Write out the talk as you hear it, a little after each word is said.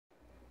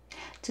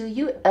Do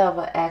you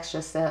ever ask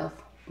yourself,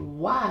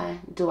 why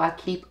do I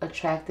keep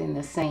attracting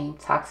the same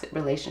toxic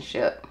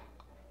relationship?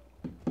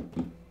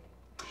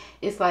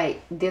 It's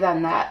like, did I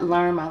not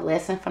learn my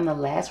lesson from the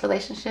last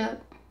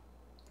relationship?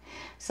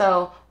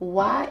 So,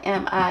 why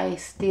am I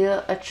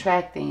still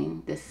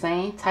attracting the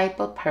same type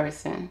of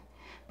person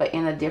but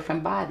in a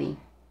different body?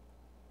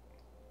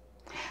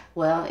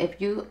 Well,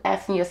 if you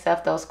asking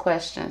yourself those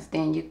questions,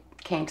 then you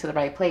came to the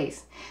right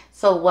place.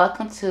 So,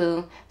 welcome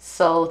to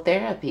Soul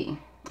Therapy.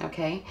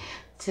 Okay,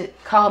 to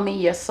call me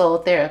your soul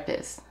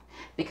therapist,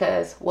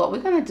 because what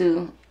we're going to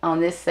do on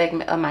this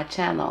segment of my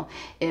channel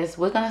is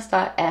we're going to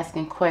start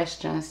asking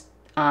questions,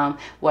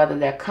 whether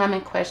they're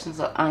coming questions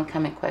or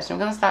oncoming questions.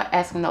 We're going to start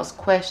asking those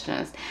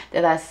questions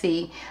that I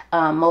see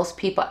most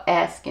people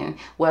asking,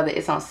 whether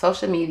it's on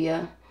social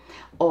media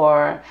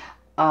or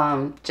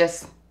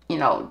just,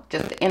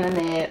 just the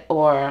internet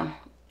or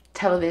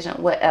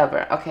television,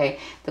 whatever. Okay,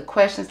 the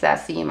questions that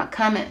I see in my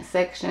comment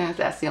sections,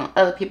 that I see on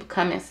other people's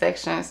comment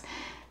sections,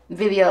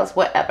 videos,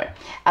 whatever.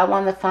 I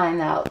want to find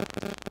out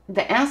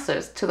the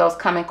answers to those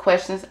common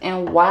questions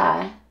and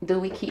why do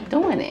we keep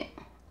doing it.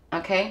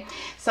 Okay,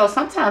 so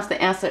sometimes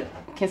the answer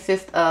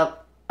consists of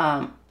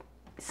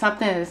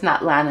something is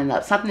not lining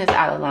up, something is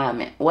out of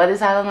alignment. What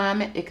is out of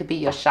alignment? It could be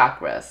your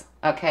chakras.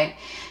 Okay,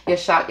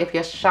 if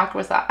your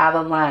chakras are out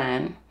of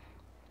line,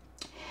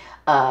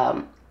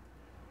 that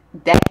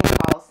can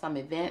cause some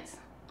events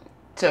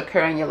to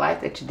occur in your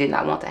life that you did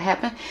not want to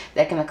happen.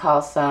 That can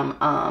cause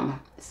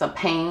some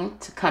pain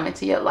to come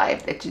into your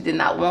life that you did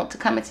not want to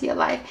come into your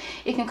life.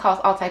 It can cause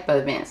all type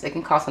of events. It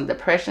can cause some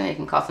depression. It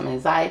can cause some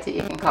anxiety.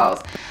 It can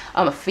cause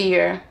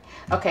fear.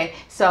 Okay,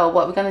 so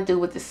what we're going to do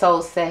with the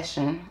soul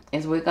session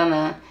is we're going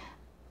to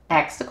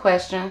ask the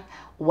question,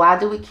 why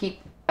do we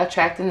keep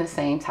attracting the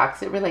same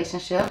toxic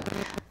relationship?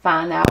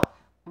 Find out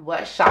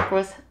what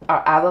chakras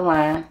are out of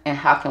line and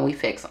how can we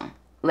fix them.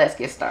 Let's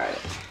get started.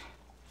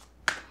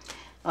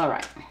 All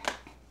right.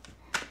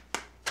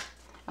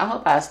 I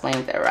hope I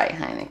explained that right,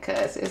 honey,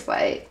 because it's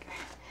like,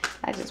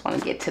 I just want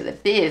to get to the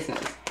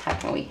business. How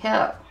can we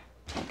help?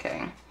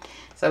 Okay.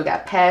 So we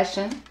got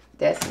passion,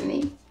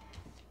 destiny,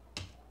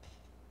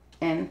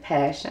 and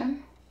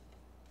passion.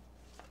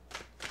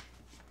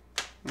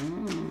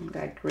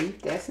 Got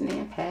grief, destiny,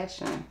 and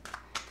passion.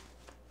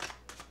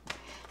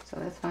 So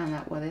let's find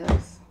out what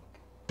else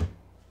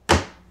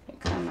can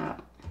come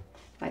out.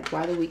 Like,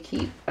 why do we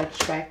keep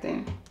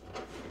attracting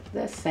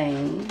the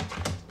same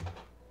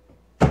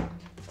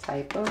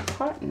type of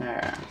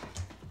partner?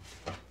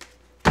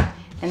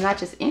 And not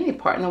just any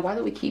partner. Why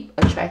do we keep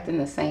attracting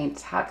the same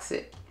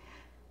toxic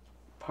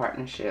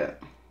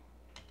partnership?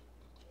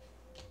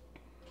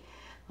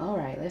 All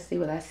right, let's see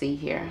what I see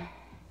here.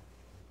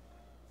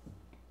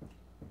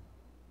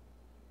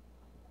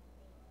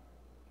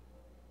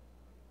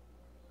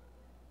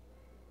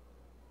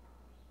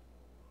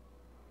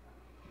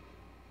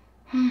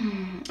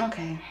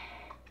 Okay.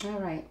 All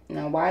right.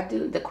 Now,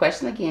 the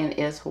question again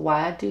is,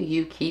 why do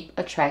you keep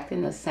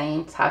attracting the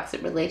same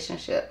toxic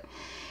relationship?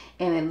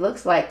 And it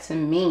looks like to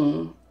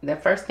me, the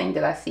first thing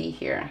that I see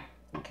here,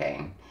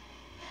 okay,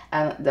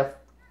 I'm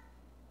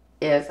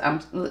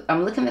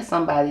looking at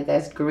somebody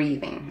that's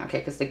grieving, okay,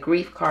 because the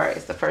grief card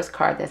is the first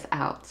card that's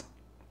out,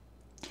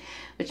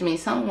 which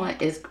means someone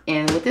is,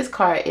 and with this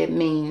card, it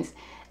means,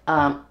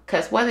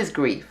 because what is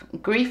grief?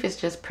 Grief is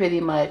just pretty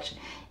much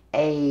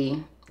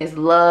is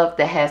love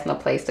that has no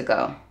place to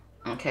go.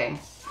 Okay,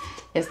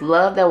 it's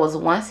love that was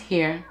once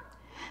here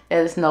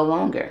that is no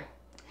longer,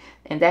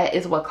 and that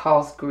is what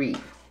caused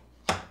grief.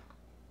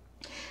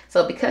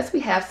 So because we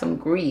have some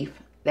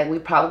grief that we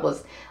probably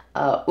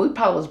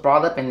was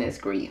brought up in this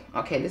grief.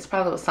 Okay, this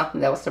probably was something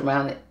that was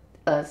surrounded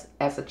us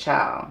as a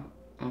child.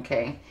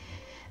 Okay,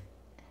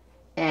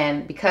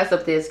 and because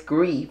of this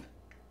grief,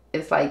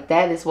 it's like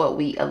that is what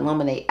we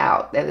illuminate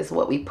out. That is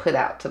what we put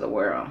out to the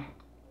world.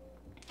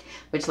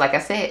 Which, like I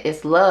said,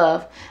 it's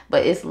love,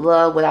 but it's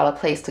love without a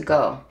place to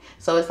go.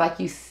 So it's like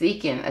you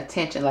seeking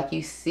attention, like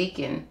you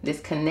seeking this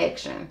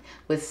connection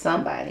with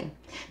somebody.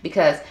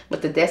 Because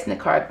with the Destiny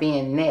card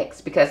being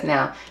next, because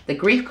now the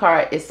grief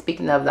card is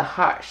speaking of the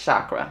heart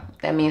chakra.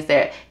 That means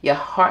that your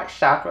heart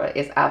chakra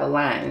is out of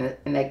line,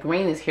 and that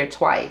green is here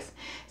twice.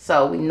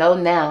 So we know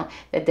now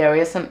that there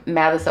is some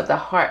matters of the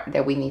heart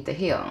that we need to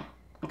heal.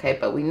 Okay,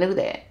 but we knew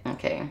that,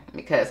 okay,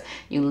 because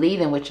you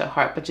leading with your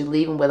heart, but you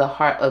leaving with a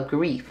heart of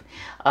grief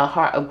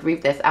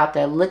that's out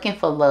there looking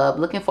for love,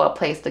 looking for a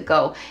place to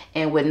go,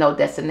 and with no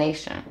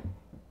destination.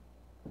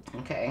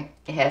 Okay,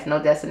 it has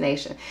no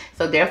destination.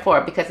 So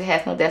therefore, because it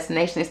has no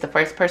destination, it's the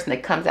first person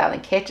that comes out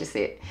and catches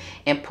it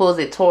and pulls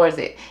it towards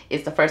it.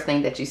 It's the first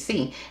thing that you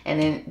see,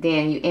 and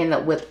then you end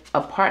up with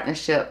a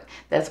partnership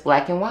that's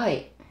black and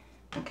white.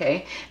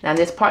 Okay, now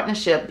this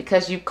partnership,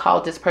 because you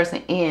called this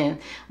person in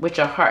with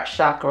your heart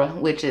chakra,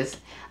 which is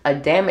a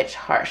damaged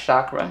heart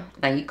chakra.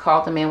 Now you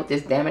called them in with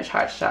this damaged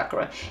heart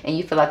chakra, and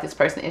you feel like this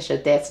person is your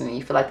destiny.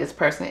 You feel like this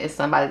person is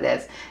somebody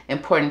that's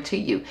important to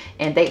you,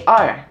 and they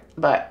are.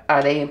 But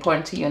are they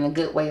important to you in a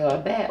good way or a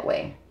bad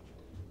way?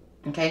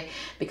 Okay,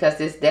 because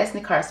this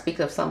Destiny card speaks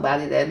of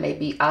somebody that may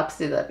be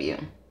opposite of you.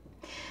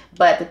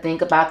 But the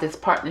thing about this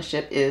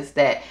partnership is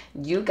that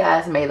you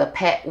guys made a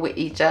pact with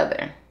each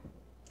other.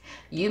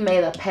 You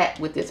made a pact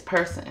with this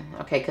person,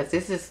 okay? Because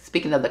this is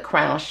speaking of the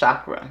crown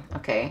chakra,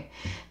 okay?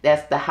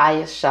 That's the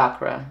highest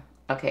chakra,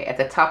 okay? At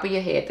the top of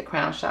your head, the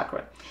crown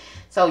chakra.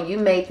 So you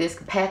made this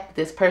pact with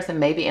this person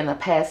maybe in a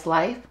past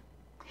life,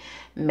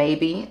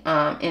 maybe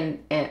in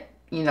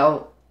you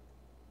know,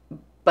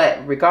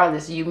 but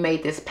regardless, you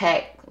made this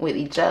pact with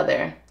each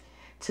other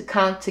to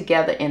come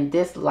together in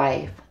this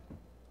life.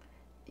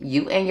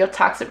 You and your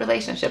toxic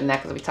relationship, now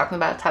because we're talking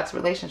about a toxic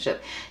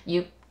relationship,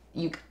 you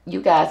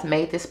guys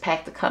made this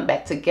pact to come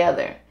back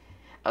together,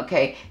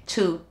 okay,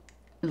 to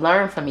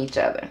learn from each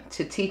other,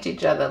 to teach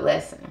each other a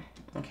lesson,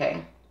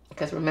 okay?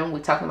 Because remember,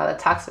 we're talking about a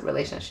toxic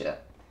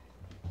relationship.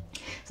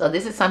 So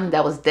this is something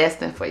that was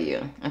destined for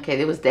you, okay?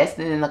 It was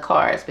destined in the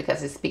cards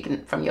because it's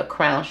speaking from your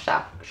crown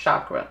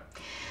chakra.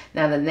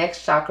 Now, the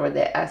next chakra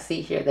that I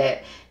see here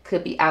that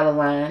could be out of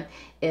line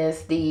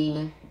is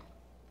the...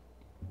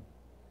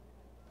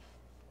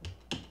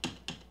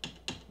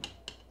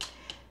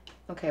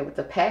 Okay, with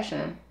the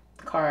passion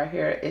card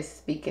here is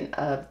speaking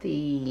of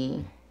the...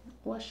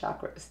 What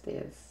chakra is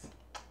this?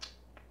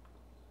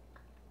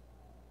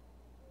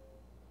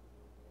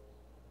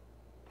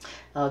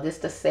 Oh, this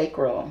is the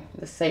sacral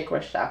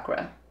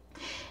chakra.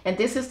 And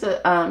this is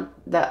the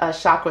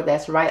chakra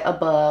that's right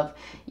above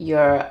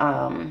your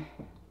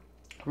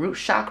root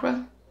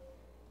chakra.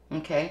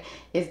 Okay,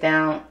 it's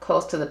down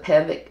close to the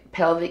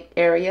pelvic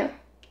area.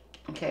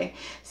 Okay,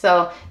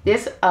 so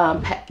this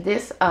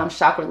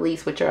chakra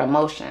leads with your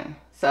emotion.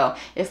 So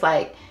it's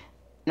like,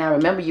 now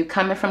remember, you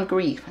coming from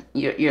grief.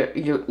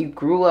 You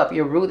grew up,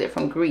 you're rooted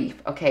from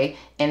grief, okay?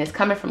 And it's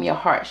coming from your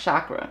heart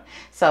chakra.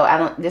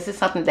 So this is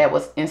something that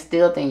was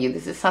instilled in you.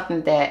 This is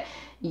something that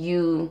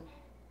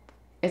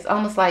it's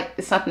almost like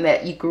it's something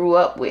that you grew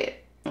up with,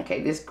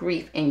 okay? This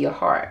grief in your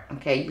heart,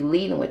 okay? You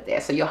leading with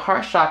that. So your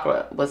heart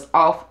chakra was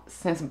off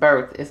since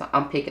birth,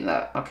 I'm picking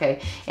up,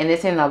 okay? And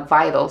it's in a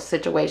vital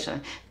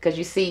situation because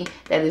you see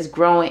that it's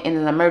growing in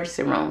an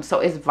emergency room.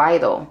 So it's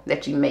vital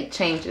that you make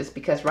changes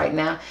because right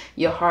now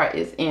your heart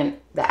is in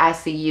the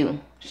ICU,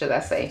 should I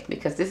say,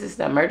 because this is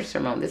the emergency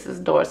room. This is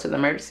doors to the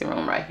emergency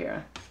room right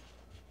here.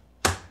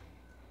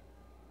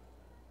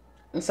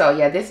 So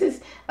yeah, this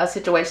is a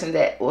situation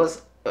that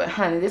was,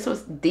 honey, this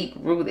was deep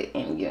rooted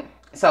in you.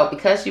 So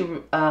because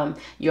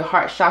your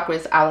heart chakra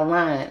is out of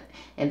line,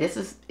 and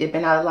it's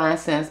been out of line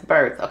since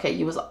birth, okay?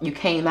 You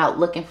came out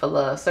looking for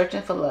love,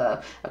 searching for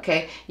love,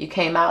 okay? You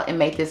came out and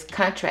made this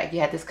contract. You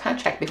had this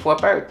contract before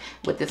birth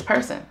with this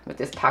person, with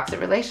this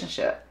toxic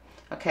relationship,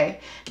 okay?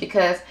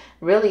 Because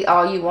really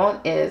all you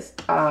want is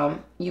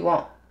you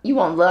want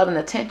love and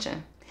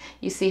attention.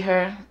 You see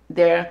her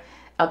there,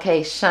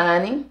 okay,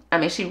 shining. I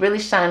mean, she really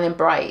shining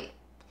bright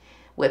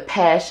with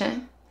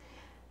passion,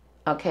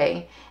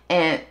 okay?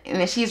 And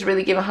then she's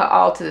really giving her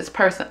all to this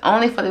person,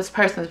 only for this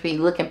person to be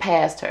looking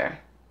past her,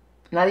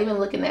 not even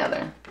looking at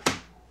her.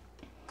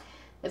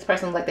 This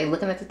person's like they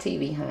looking at the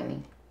TV,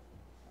 honey.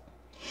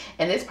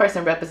 And this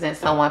person represents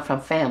someone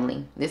from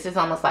family. This is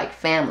almost like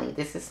family.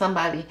 This is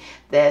somebody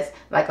that's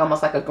like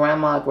almost like a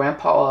grandma,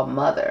 grandpa, or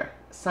mother.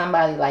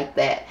 Somebody like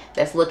that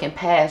that's looking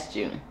past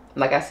you.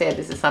 Like I said,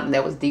 this is something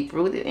that was deep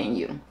rooted in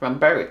you from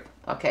birth.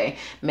 Okay,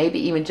 maybe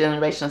even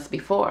generations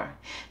before,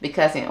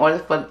 because in order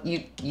for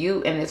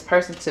you and this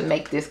person to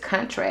make this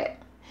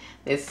contract,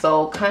 this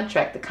soul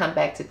contract, to come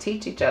back to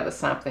teach each other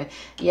something,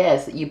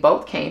 yes, you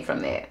both came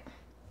from that.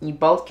 You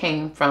both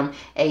came from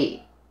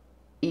a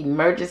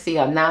emergency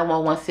or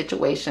 911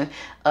 situation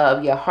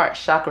of your heart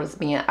chakras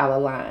being out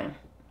of line.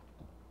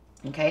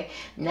 Okay,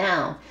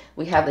 now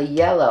we have the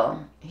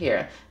yellow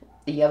here,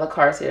 the yellow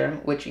cards here,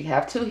 which you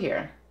have two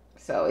here.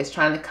 So it's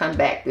trying to come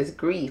back, this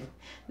grief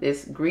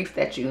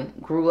that you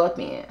grew up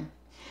in,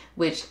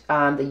 which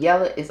the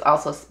yellow is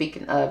also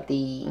speaking of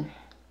the,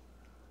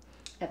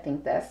 I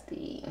think that's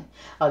the,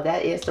 oh,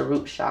 that is the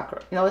root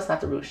chakra. No, it's not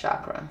the root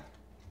chakra.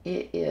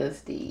 It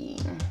is the,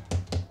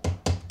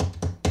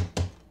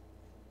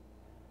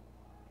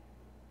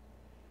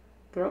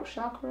 throat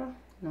chakra?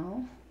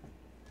 No.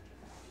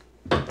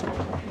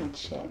 Let me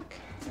check.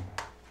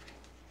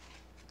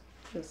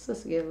 Your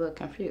sister get a little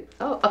confused.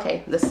 Oh,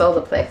 okay, the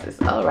solar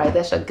plexus. All right,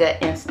 that's your gut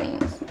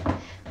instincts.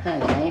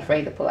 Honey, I ain't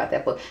afraid to pull out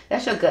that book.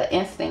 That's your gut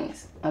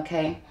instincts,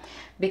 okay?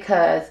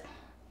 Because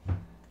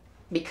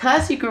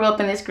you grew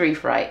up in this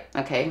grief, right?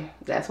 Okay,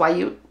 that's why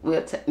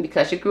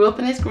because you grew up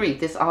in this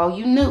grief, this is all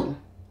you knew.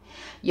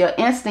 Your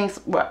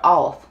instincts were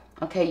off,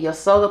 okay? Your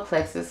solar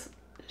plexus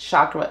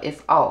chakra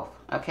is off,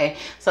 okay?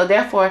 So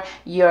therefore,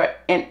 your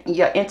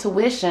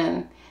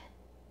intuition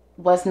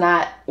was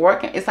not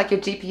working. It's like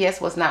your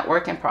GPS was not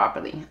working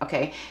properly,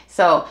 okay?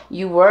 So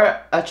you were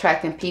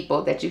attracting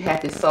people that you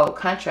had this soul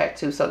contract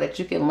to so that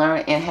you can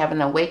learn and have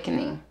an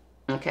awakening,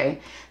 okay?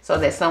 So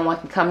that someone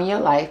can come in your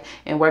life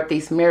and work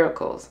these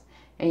miracles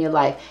in your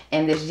life.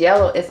 And this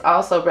yellow is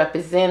also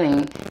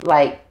representing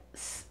like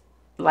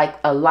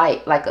a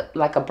light,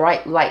 like a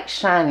bright light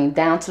shining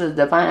down to the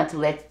divine, to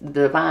let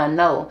the divine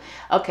know,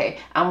 okay,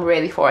 I'm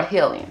ready for a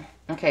healing.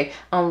 Okay,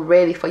 I'm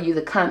ready for you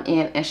to come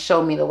in and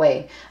show me the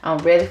way. I'm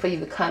ready for you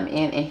to come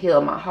in and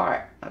heal my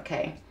heart.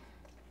 Okay.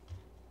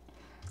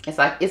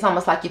 It's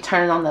almost like you're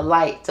turning on the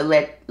light to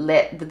let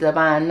the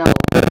divine know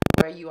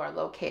where you are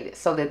located,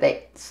 so that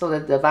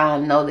the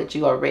divine know that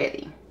you are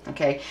ready.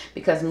 Okay,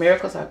 because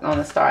miracles are going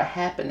to start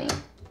happening,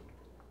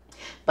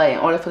 but in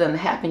order for them to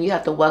happen, you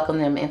have to welcome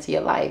them into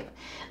your life.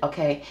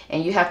 Okay,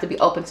 and you have to be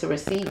open to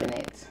receiving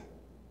it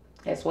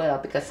as well,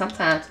 because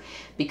sometimes,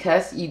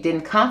 because you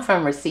didn't come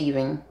from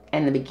receiving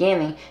in the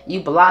beginning, you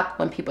block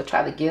when people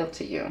try to give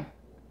to you.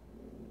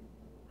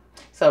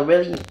 So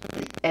really,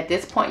 at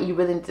this point, you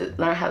really need to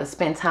learn how to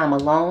spend time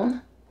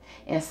alone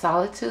in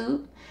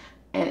solitude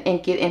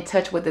and get in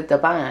touch with the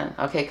divine.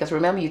 Okay, because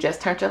remember, you just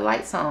turned your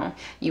lights on.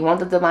 You want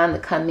the divine to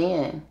come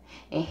in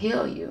and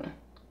heal you,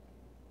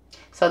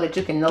 so that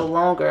you can no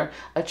longer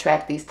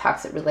attract these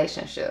toxic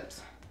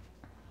relationships.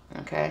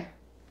 Okay,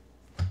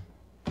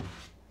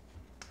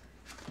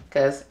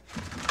 because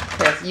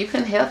you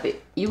couldn't help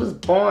it. You was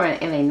born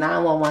in a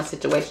 911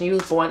 situation. You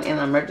was born in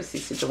an emergency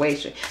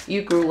situation.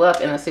 You grew up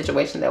in a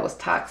situation that was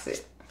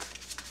toxic.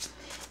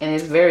 And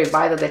it's very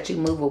vital that you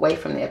move away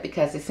from that,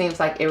 because it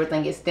seems like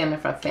everything is stemming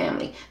from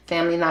family.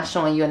 Family not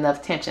showing you enough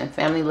attention.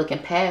 Family looking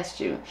past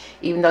you.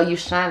 Even though you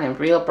shining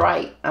real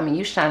bright. I mean,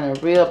 you shining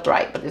real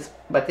bright,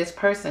 but this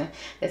person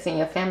that's in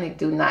your family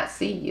do not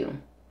see you.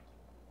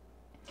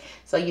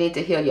 So you need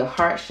to heal your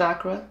heart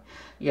chakra,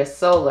 your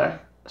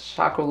solar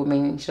chakra, which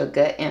means your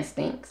gut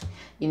instincts.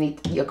 You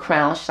need your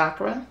crown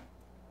chakra,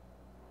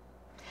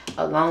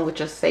 along with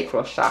your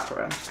sacral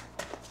chakra.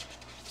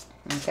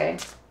 Okay.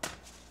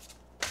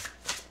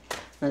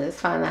 Now let's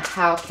find out,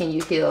 how can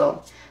you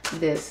heal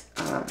this?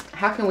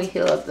 How can we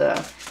heal the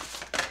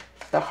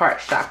heart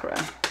chakra?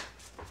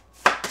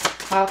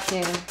 How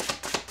can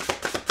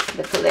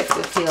the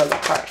collective heal the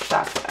heart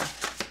chakra?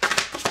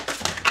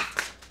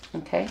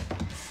 Okay.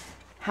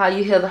 How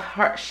you heal the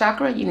heart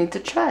chakra? You need to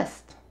trust.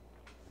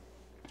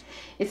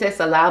 It says,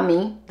 allow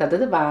me, the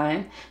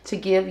divine, to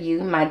give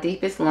you my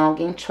deepest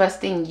longing,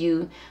 trusting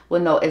you will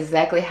know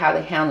exactly how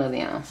to handle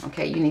them.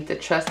 Okay, you need to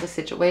trust the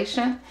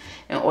situation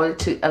in order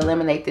to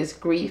eliminate this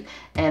grief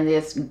and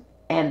this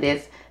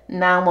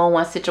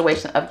 911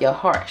 situation of your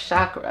heart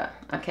chakra.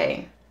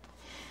 Okay.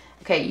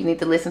 Okay, you need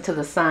to listen to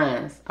the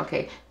signs.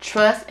 Okay,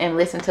 trust and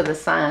listen to the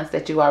signs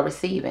that you are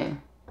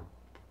receiving.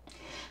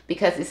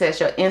 Because it says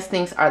your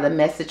instincts are the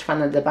message from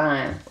the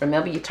divine.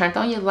 Remember, you turned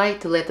on your light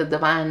to let the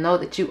divine know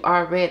that you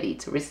are ready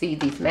to receive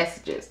these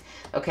messages.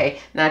 Okay,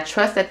 now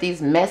trust that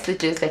these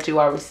messages that you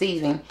are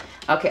receiving,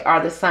 okay,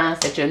 are the signs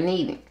that you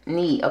need.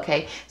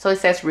 Okay, so it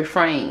says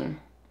refrain.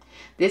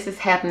 This is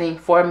happening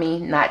for me,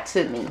 not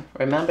to me.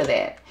 Remember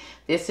that.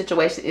 This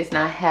situation is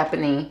not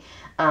happening,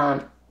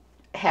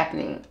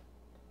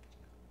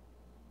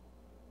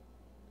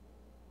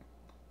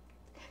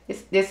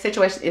 This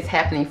situation is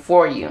happening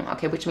for you,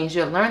 okay, which means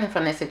you're learning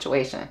from this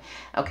situation,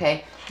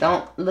 okay?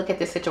 Don't look at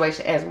this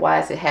situation as, why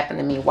is it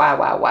happening to me?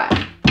 Why?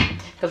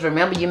 Because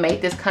remember, you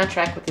made this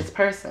contract with this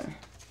person.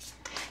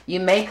 You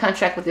made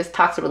contract with this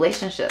toxic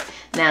relationship.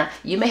 Now,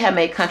 you may have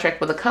made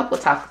contract with a couple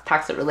of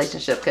toxic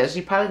relationships, because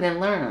you probably didn't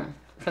learn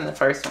from the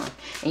first one.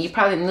 And you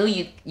probably knew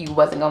you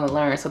wasn't going to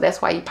learn. So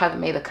that's why you probably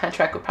made a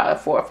contract with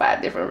probably 4 or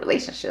 5 different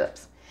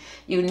relationships.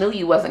 You knew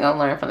you wasn't going to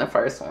learn from the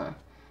first one.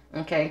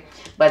 Okay,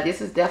 but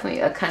this is definitely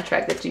a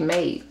contract that you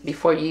made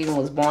before you even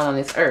was born on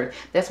this earth.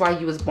 That's why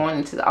you was born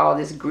into all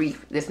this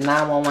grief, this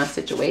 911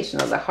 situation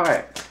of the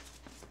heart.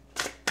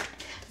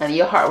 And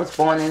your heart was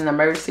born in an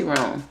emergency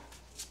room.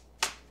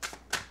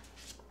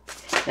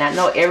 Now, I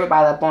know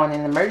everybody is born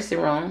in the emergency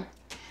room,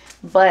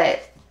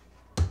 but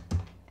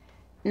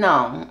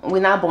no,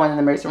 we're not born in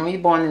the emergency room. We're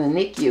born in the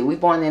NICU. We're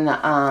born in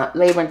the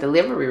labor and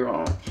delivery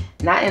room,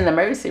 not in the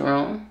emergency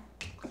room.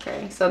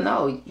 Okay, so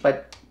no,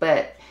 but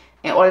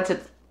in order to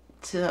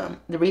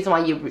the reason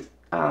why you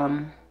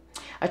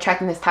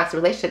attracting this toxic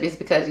relationship is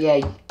because, yeah,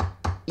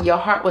 your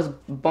heart was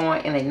born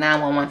in a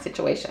 911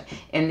 situation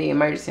in the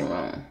emergency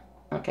room.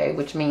 Okay,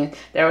 which means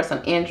there was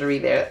some injury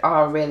there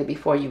already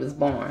before you was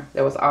born.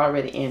 There was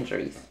already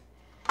injuries,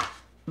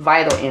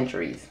 vital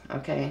injuries.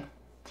 Okay,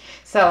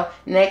 so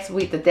next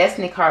week, the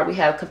Destiny card, we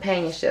have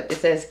companionship. It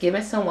says,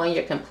 giving someone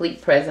your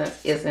complete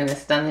presence is an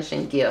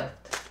astonishing gift.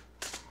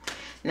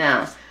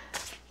 Now,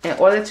 in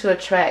order to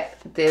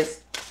attract this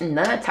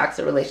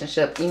non-toxic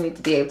relationship, you need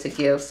to be able to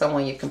give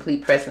someone your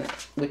complete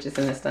presence, which is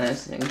an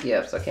astonishing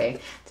gift. Okay,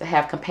 to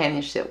have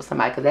companionship with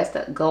somebody, because that's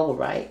the goal,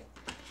 right?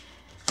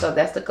 So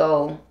that's the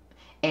goal.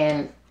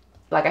 And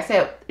like I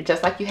said,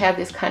 just like you have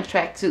this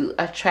contract to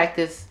attract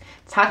this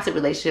toxic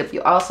relationship,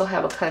 you also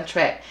have a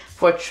contract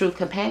for true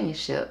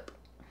companionship.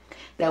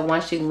 That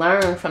once you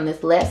learn from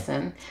this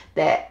lesson,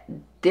 that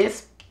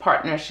this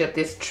partnership,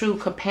 this true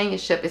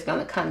companionship is going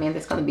to come in.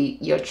 It's going to be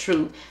your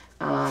true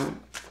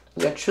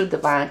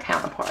divine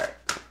counterpart.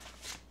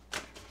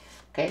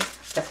 Okay,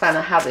 let's find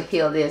out how to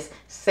heal this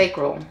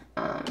sacral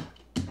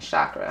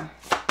chakra.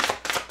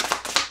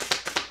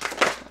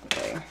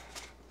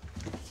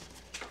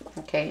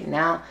 Okay,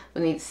 now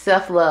we need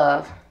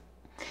self-love.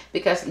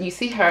 Because you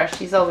see her,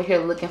 she's over here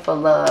looking for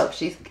love.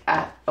 She's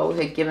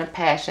over here giving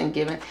passion,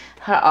 giving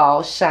her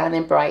all,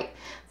 shining bright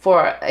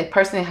for a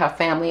person in her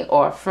family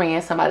or a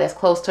friend, somebody that's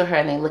close to her,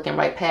 and they're looking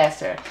right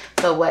past her.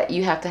 So what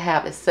you have to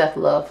have is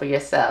self-love for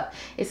yourself.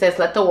 It says,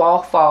 let the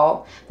wall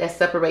fall that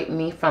separate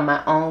me from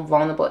my own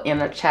vulnerable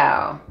inner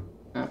child.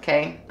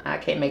 Okay, I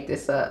can't make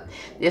this up.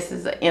 This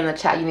is an inner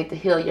child. You need to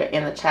heal your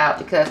inner child,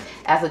 because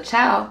as a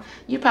child,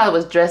 you probably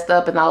was dressed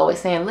up and always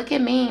saying, look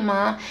at me,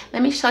 Mom.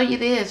 Let me show you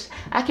this.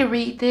 I can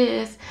read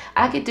this.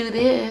 I can do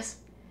this.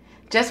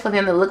 Just for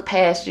them to look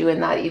past you and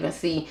not even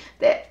see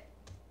that,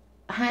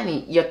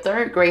 honey, your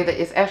 3rd grader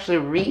is actually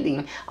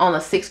reading on a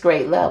 6th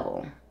grade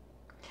level.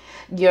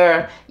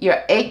 Your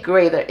 8th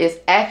grader is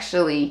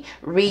actually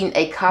reading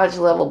a college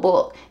level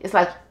book. It's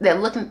like they're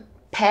looking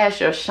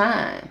past your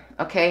shine.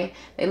 Okay,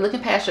 they're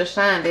looking past your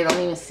shine. They don't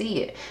even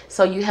see it.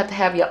 So you have to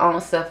have your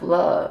own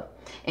self-love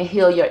and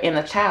heal your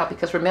inner child,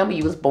 because remember,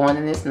 you was born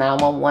in this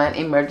 911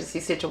 emergency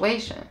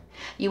situation.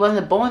 You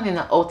wasn't born in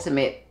the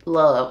ultimate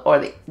love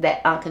or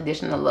that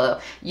unconditional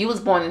love. You was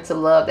born into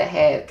love that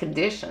had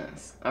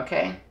conditions.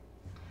 Okay,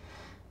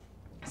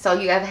 so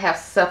you got to have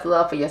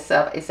self-love for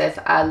yourself. It says,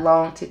 I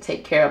long to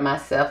take care of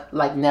myself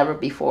like never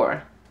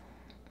before,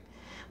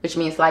 which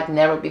means like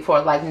never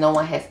before, like no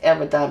one has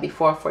ever done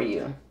before for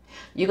you.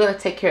 You're going to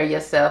take care of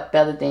yourself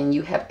better than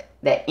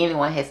that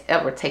anyone has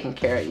ever taken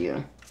care of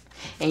you.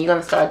 And you're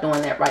going to start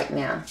doing that right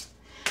now.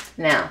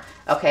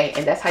 Okay,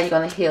 and that's how you're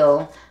going to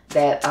heal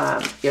that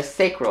your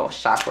sacral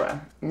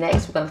chakra.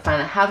 Next, we're going to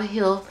find out how to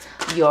heal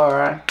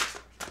your, I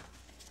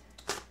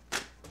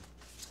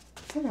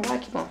don't know why I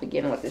keep on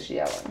forgetting what this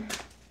yellow.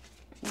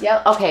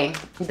 Okay,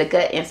 the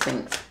gut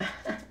instincts.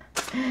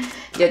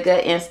 Your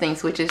gut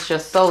instincts, which is your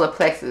solar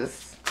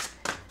plexus.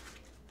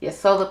 Your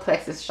solar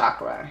plexus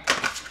chakra,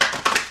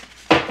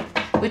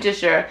 which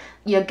is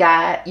your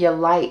guide, your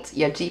light,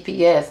 your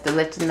GPS, to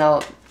let you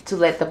know, to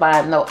let the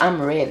vibe know,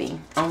 I'm ready.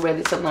 I'm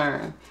ready to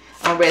learn.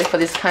 I'm ready for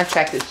this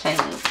contract to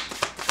change.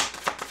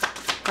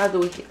 How do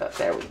we get up?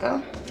 There we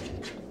go.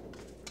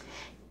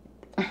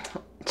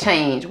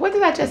 Change. What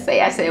did I just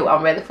say? I said,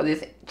 I'm ready for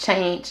this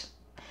change.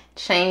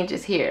 Change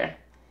is here.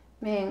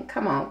 Man,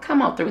 come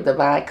on through,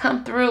 divine.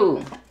 Come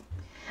through.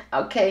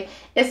 Okay,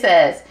 it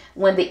says,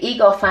 when the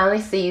ego finally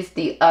sees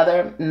the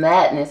utter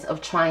madness of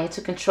trying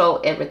to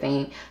control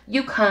everything,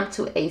 you come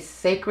to a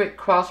sacred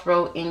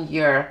crossroad in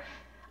your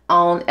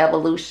own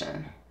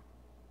evolution.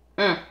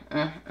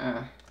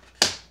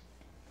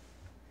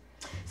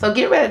 So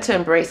get ready to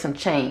embrace some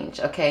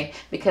change, okay?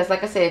 Because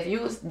like I said, if you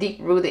was deep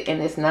rooted in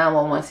this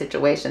 911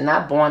 situation,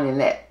 not born in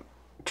that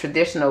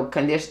traditional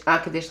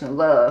unconditional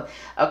love,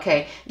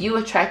 okay, you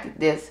attracted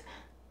this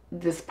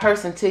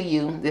person to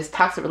you, this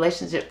toxic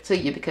relationship to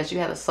you, because you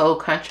had a soul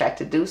contract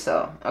to do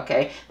so.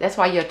 Okay, that's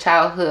why your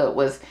childhood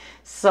was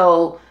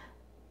so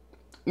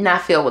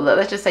not filled with love.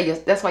 Let's just say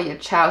that's why your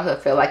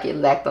childhood felt like it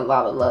lacked a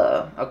lot of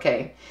love.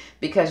 Okay,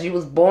 because you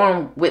was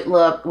born with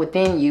love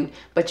within you,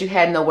 but you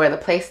had nowhere to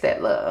place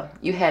that love.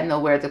 You had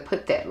nowhere to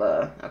put that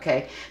love.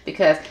 Okay,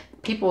 because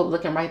people were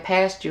looking right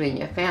past you and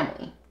your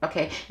family.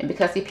 Okay, and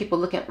because these people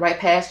looking right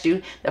past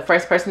you, the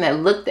first person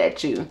that looked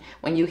at you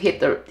when you hit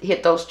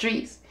those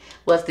streets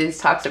was this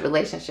toxic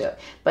relationship.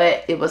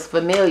 But it was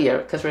familiar,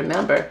 because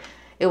remember,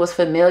 it was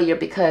familiar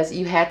because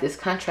you had this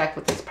contract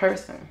with this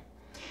person.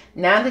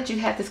 Now that you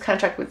have this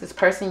contract with this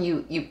person,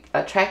 you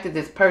attracted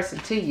this person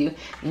to you.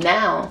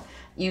 Now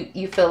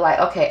you feel like,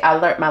 okay, I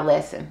learned my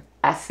lesson.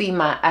 I see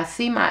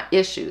my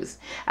issues.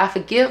 I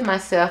forgive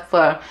myself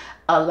for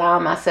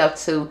allowing myself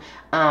to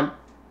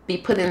be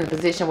put in a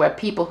position where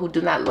people who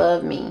do not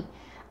love me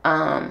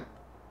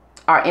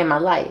are in my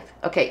life.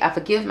 Okay, I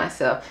forgive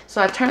myself.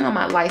 So I turn on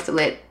my lights to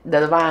let the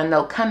divine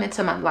know, come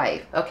into my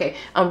life. Okay,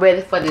 I'm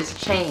ready for this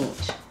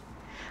change.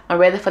 I'm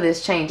ready for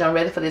this change. I'm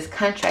ready for this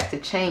contract to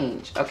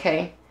change.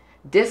 Okay,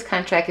 this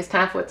contract, is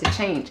time for it to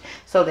change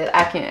so that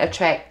I can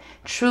attract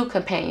true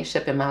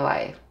companionship in my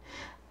life.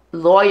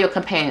 Loyal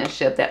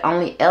companionship that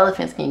only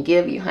elephants can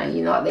give you, honey.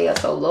 You know, they are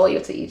so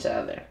loyal to each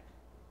other.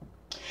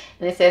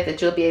 And it says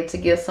that you'll be able to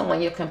give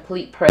someone your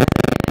complete present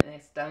and an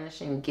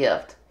astonishing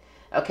gift.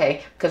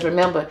 Okay, because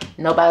remember,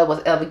 nobody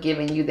was ever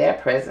giving you their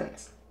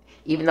presents.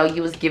 Even though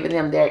you was giving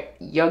them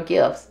your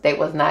gifts, they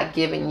was not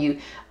giving you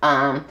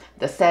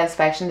the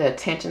satisfaction, the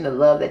attention, the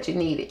love that you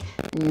needed.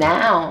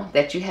 Now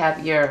that you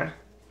have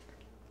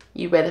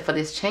you ready for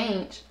this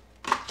change,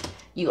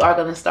 you are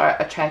going to start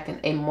attracting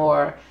a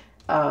more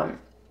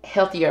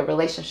healthier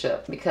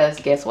relationship, because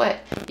guess what?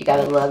 You got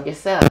to love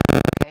yourself.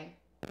 Okay,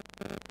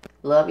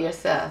 love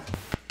yourself.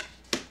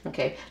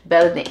 Okay,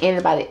 better than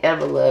anybody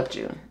ever loved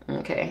you.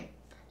 Okay,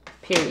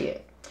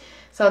 period.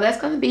 So that's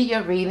going to be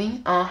your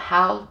reading on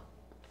how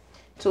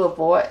to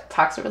avoid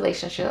toxic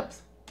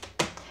relationships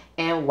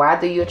and why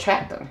do you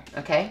attract them.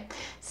 Okay,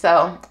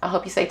 so I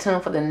hope you stay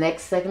tuned for the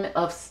next segment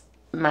of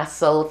my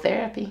soul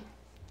therapy.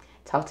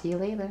 Talk to you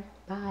later.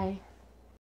 Bye.